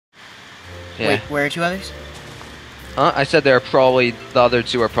Yeah. Wait, where are two others? I said the other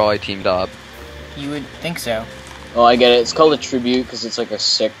two are probably teamed up. You would think so. Oh, I get it. It's called a tribute because it's like a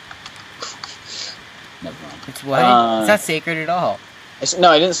sick. Never mind. It's what? It's not sacred at all. No,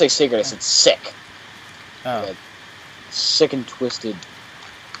 I didn't say sacred. I said sick. Oh. Like sick and twisted.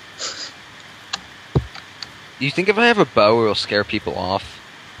 You think if I have a bow, it'll scare people off?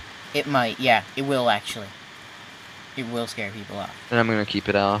 It might, yeah. It will, actually. It will scare people off. Then I'm gonna keep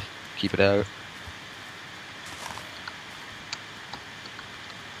it off. Keep it out.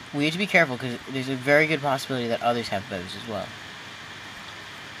 We have to be careful, because there's a very good possibility that others have bows as well.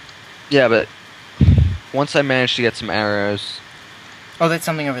 Yeah, but once I manage to get some arrows... Oh, that's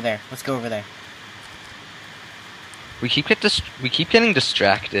something over there. Let's go over there. We keep getting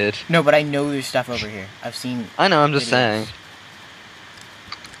distracted. No, but I know there's stuff over here. I've seen... I know, I'm just videos. saying.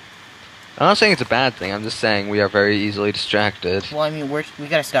 I'm not saying it's a bad thing, I'm just saying we are very easily distracted. Well, I mean, we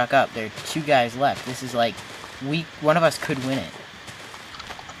gotta stock up. There are two guys left. This is like... One of us could win it.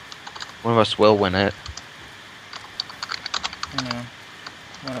 One of us will win it. You know.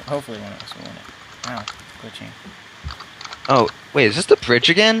 Hopefully one of us will win it. Ow, glitching. Oh, wait, is this the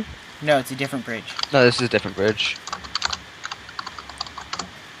bridge again? No, it's a different bridge. No, this is a different bridge.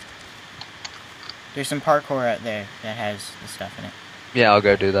 There's some parkour out there that has the stuff in it. Yeah, I'll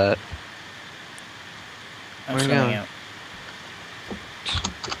go do that. I'm Where swimming you out.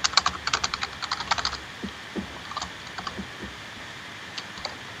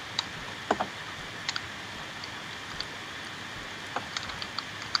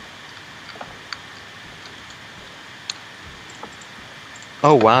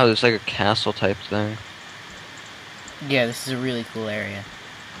 Oh wow, there's like a castle type thing. Yeah, this is a really cool area.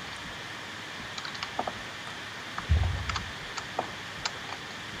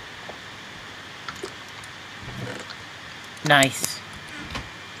 Nice.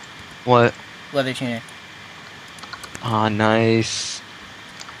 What? Leather tunic. Ah, nice.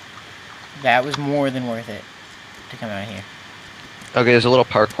 That was more than worth it to come out here. Okay, there's a little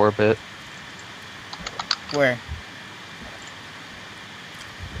parkour bit. Where?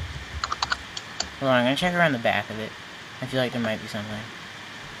 Hold on, I'm gonna check around the back of it. I feel like there might be something.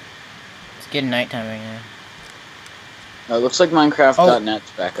 It's getting nighttime right now. Oh, it looks like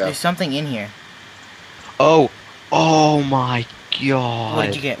Minecraft.net's back up. There's something in here. Oh! Oh my god! What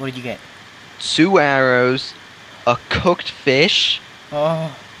did you get? What did you get? 2 arrows, a cooked fish,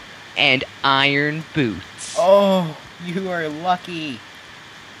 Oh. and iron boots. Oh, you are lucky.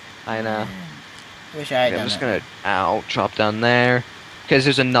 I know. Wish I had Okay, done I'm just that. gonna drop down there. Because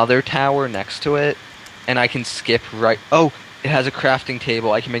there's another tower next to it, and I can skip right... Oh! It has a crafting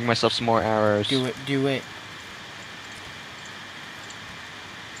table. I can make myself some more arrows. Do it, do it.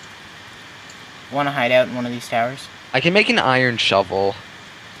 Want to hide out in one of these towers? I can make an iron shovel.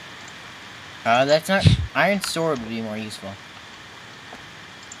 That's not... Iron sword would be more useful.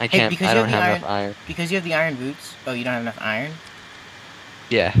 I can't... because I you don't have the have enough iron. Because you have the iron boots... Oh, you don't have enough iron?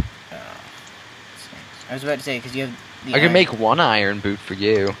 Yeah. Oh, stinks. I was about to say, because you have the I iron... could make 1 iron boot for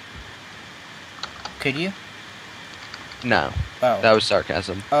you. Could you? No. Oh. That was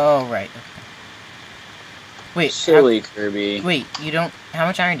sarcasm. Oh, right. Okay. Wait, Silly Kirby. wait, you don't... How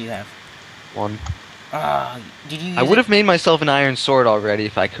much iron do you have? 1. Oh, did you use I would have made myself an iron sword already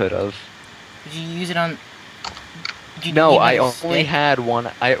if I could have. Did you use it on... No, I only had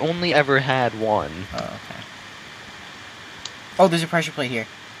 1. I only ever had 1. Oh, okay. Oh, there's a pressure plate here.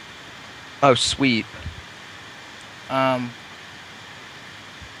 Oh, sweet. What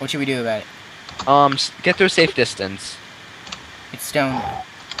should we do about it? Get to a safe distance. It's stone, though.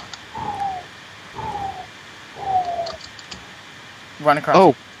 Run across.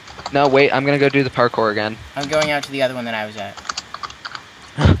 Oh! No, wait, I'm gonna go do the parkour again. I'm going out to the other one that I was at.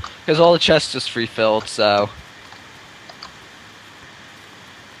 Because all the chests just refilled, so...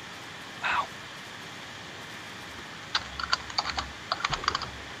 Wow.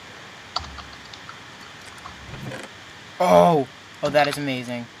 Oh! Oh, that is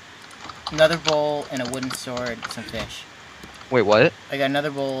amazing. Another bowl and a wooden sword, some fish. Wait, what? I got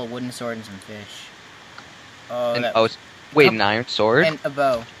another bowl, a wooden sword, and some fish. Oh, And, that... oh, wait, an iron sword? And a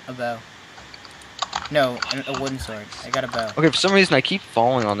bow. A bow. No, a wooden sword. I got a bow. Okay, for some reason I keep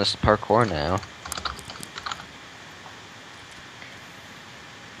falling on this parkour now.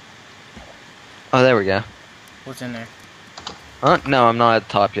 Oh, there we go. What's in there? Huh? No, I'm not at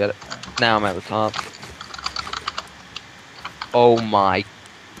the top yet. Now I'm at the top. Oh my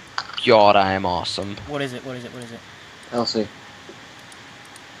god, I am awesome. What is it? What is it? What is it? I'll see.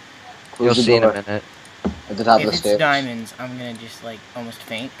 You'll Close the see in a door minute. At the top If of the it's stairs. diamonds, I'm gonna just, like, almost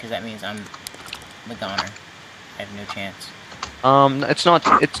faint, because that means I'm the goner. I have no chance. It's not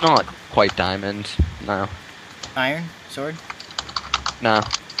quite diamond. No. Iron? Sword? No.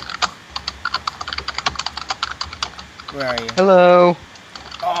 Where are you? Hello.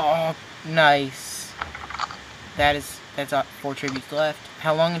 Oh, nice. That's 4 tributes left.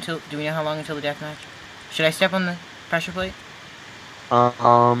 How long until, do we know how long until the deathmatch? Should I step on the pressure plate?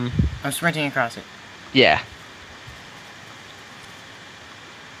 Um. I'm sprinting across it. Yeah.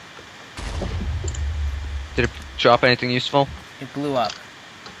 Did it drop anything useful? It blew up.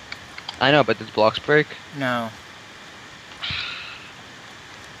 I know, but did the blocks break? No.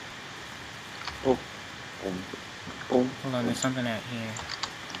 Oh. Hold on, there's something out here.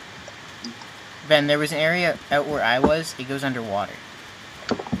 Ben, there was an area out where I was, it goes underwater.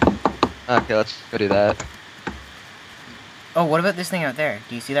 Okay, let's go do that. Oh, what about this thing out there?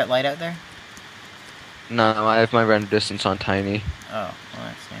 Do you see that light out there? No, I have my render distance on tiny. Oh, well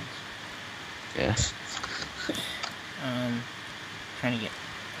that stinks. Yeah. Trying to get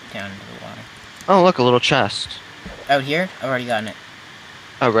down into the water. Oh, look, a little chest. Out here? I've already gotten it.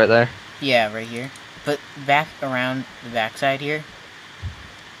 Oh, right there. Yeah, right here. But back around the backside here.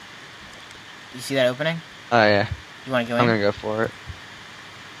 You see that opening? Oh, yeah. You want to go in? I'm gonna go for it.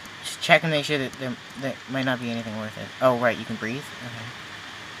 Just check and make sure that there might not be anything worth it. Oh, right, you can breathe? Okay.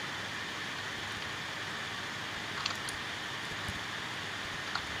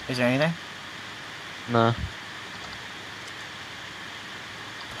 Is there anything? No.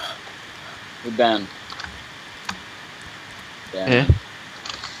 Hey, Ben. Yeah.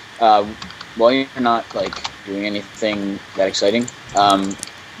 While you're not like doing anything that exciting,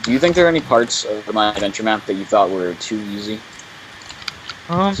 do you think there are any parts of my adventure map that you thought were too easy?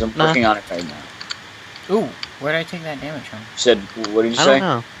 'Cause I'm Nah. working on it right now. Ooh, where did I take that damage from? You said, what did you I say? don't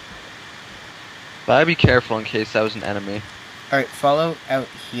know. But I'd be careful in case that was an enemy. Alright, follow out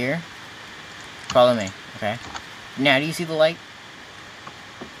here. Follow me, okay? Now, do you see the light?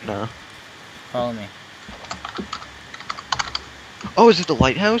 No. Follow me. Oh, is it the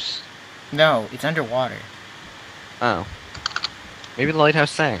lighthouse? No, it's underwater. Oh. Maybe the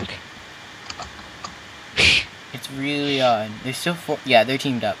lighthouse sank. It's really odd. There's still 4. Yeah, they're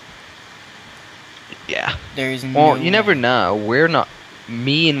teamed up. Yeah. There's no Well, you never way. know. We're not.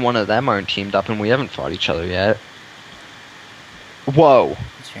 Me and one of them aren't teamed up, and we haven't fought each other yet. Whoa.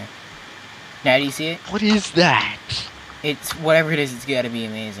 That's true. Now, do you see it? What is that? It's whatever it is. It's gotta be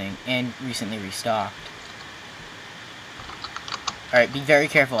amazing and recently restocked. All right, be very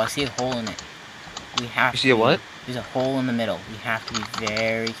careful. I see a hole in it. We have. You see a what? There's a hole in the middle. We have to be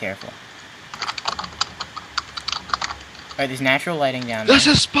very careful. All right, there's natural lighting down there. There's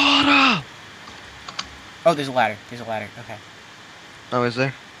a spotter! Oh, there's a ladder. There's a ladder. Okay. Oh, is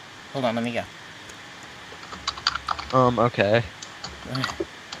there? Hold on. Let me go. Okay.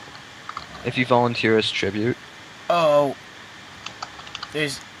 If you volunteer as tribute. Oh.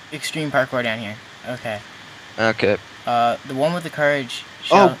 There's extreme parkour down here. Okay. Okay. The one with the courage.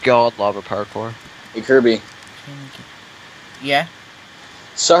 Oh god, lava parkour. Hey, Kirby. Yeah.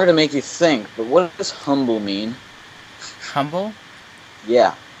 Sorry to make you think, but what does humble mean? Humble.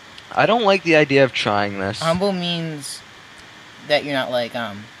 Yeah. I don't like the idea of trying this. Humble means that you're not like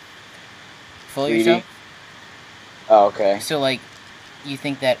full of Greedy? yourself. Oh, okay. So like, you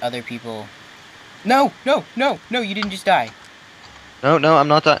think that other people. No, no, no, no! You didn't just die. No, I'm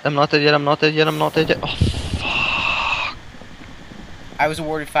not that. I'm not dead yet. I'm not dead yet. I'm not dead yet. Oh, fuck. I was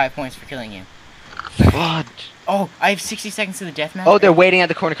awarded 5 points for killing you. God. Oh, I have 60 seconds to the deathmatch. Oh, they're waiting at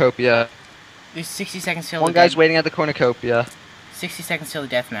the cornucopia. There's 60 seconds till One the guy's waiting at the cornucopia. 60 seconds till the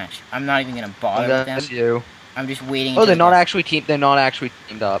deathmatch. I'm not even gonna One bother with them. guy's you. I'm just waiting. Oh, until they're the not death- actually teamed. They're not actually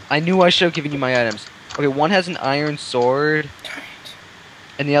teamed up. I knew I should have given you my items. Okay, one has an iron sword, Darn it.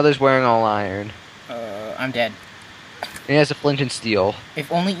 and the other's wearing all iron. I'm dead. And he has a flint and steel.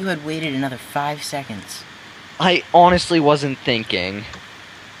 If only you had waited another 5 seconds. I honestly wasn't thinking.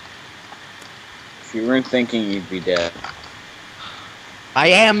 If you weren't thinking, you'd be dead. I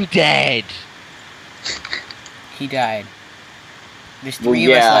am dead. He died. There's Well, 3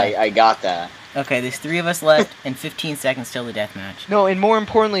 of us yeah, left. I got that. Okay, there's 3 of us left, and 15 seconds till the deathmatch. No, and more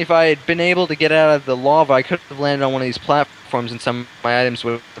importantly, if I had been able to get out of the lava, I could have landed on one of these platforms, and some of my items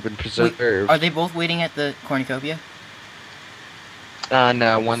would have been preserved. Are they both waiting at the cornucopia?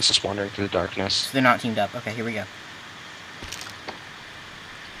 No, one's just wandering through the darkness. So they're not teamed up. Okay, here we go.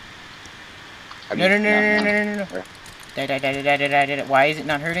 I No, no, mean, no, no, no, no, no, no. Where? Die, die, die, die, die, die, die, die. Why is it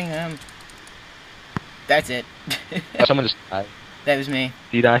not hurting them? That's it. Someone just died. That was me.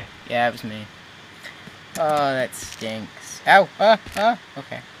 Did you die? Yeah, it was me. Oh, that stinks. Ow!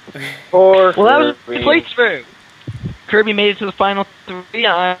 Okay. Poor Well, that was the Kirby. playthrough. Kirby made it to the final 3.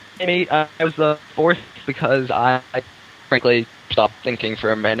 I was the 4th because I frankly stopped thinking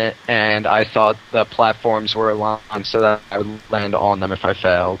for a minute, and I thought the platforms were aligned so that I would land on them if I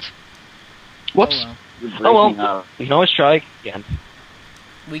failed. Whoops. Oh, well. You're Oh well, breaking up. we can always try again.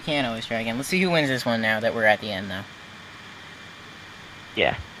 We can always try again. Let's see who wins this one now that we're at the end, though.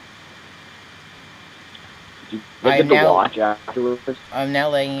 Yeah. Do you get I'm to now- watch afterwards? I'm now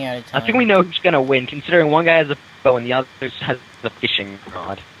lagging out of I time. think we know who's gonna win, considering one guy has a bow and the other has the fishing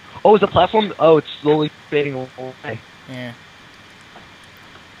rod. Oh, is the platform? Oh, it's slowly fading away. Yeah.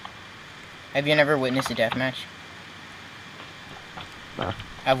 Have you never witnessed a deathmatch? No.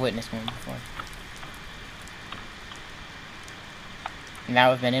 I've witnessed one before.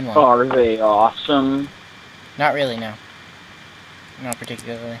 Now I've been in one. Oh, are they awesome? Not really, no. Not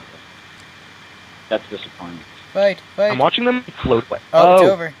particularly. That's disappointing. Fight, fight. I'm watching them float away. Oh, it's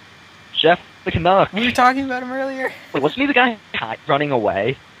over. Jeff the Canuck. We were talking about him earlier. Wait, wasn't he the guy running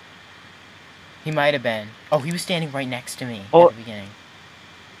away? He might have been. Oh, he was standing right next to me Oh. at the beginning.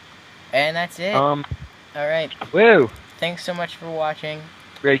 And that's it. Alright. Woo! Thanks so much for watching.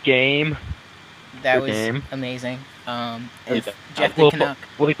 Great game. That Good was game. amazing. Yeah. Jeff the We'll, Canuck.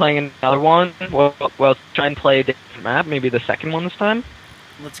 we'll be playing another one. We'll try and play a different map, maybe the second one this time.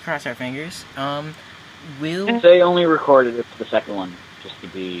 Let's cross our fingers. We'll... They only recorded it for the second one, just to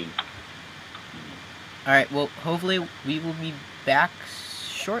be... Alright, well, hopefully we will be back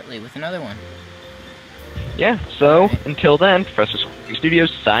shortly with another one. Yeah, so until then, Professor Squeaky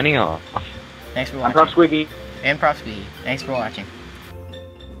Studios signing off. Thanks for I'm watching. Prof Squeaky. And Prof Speed. Thanks for watching.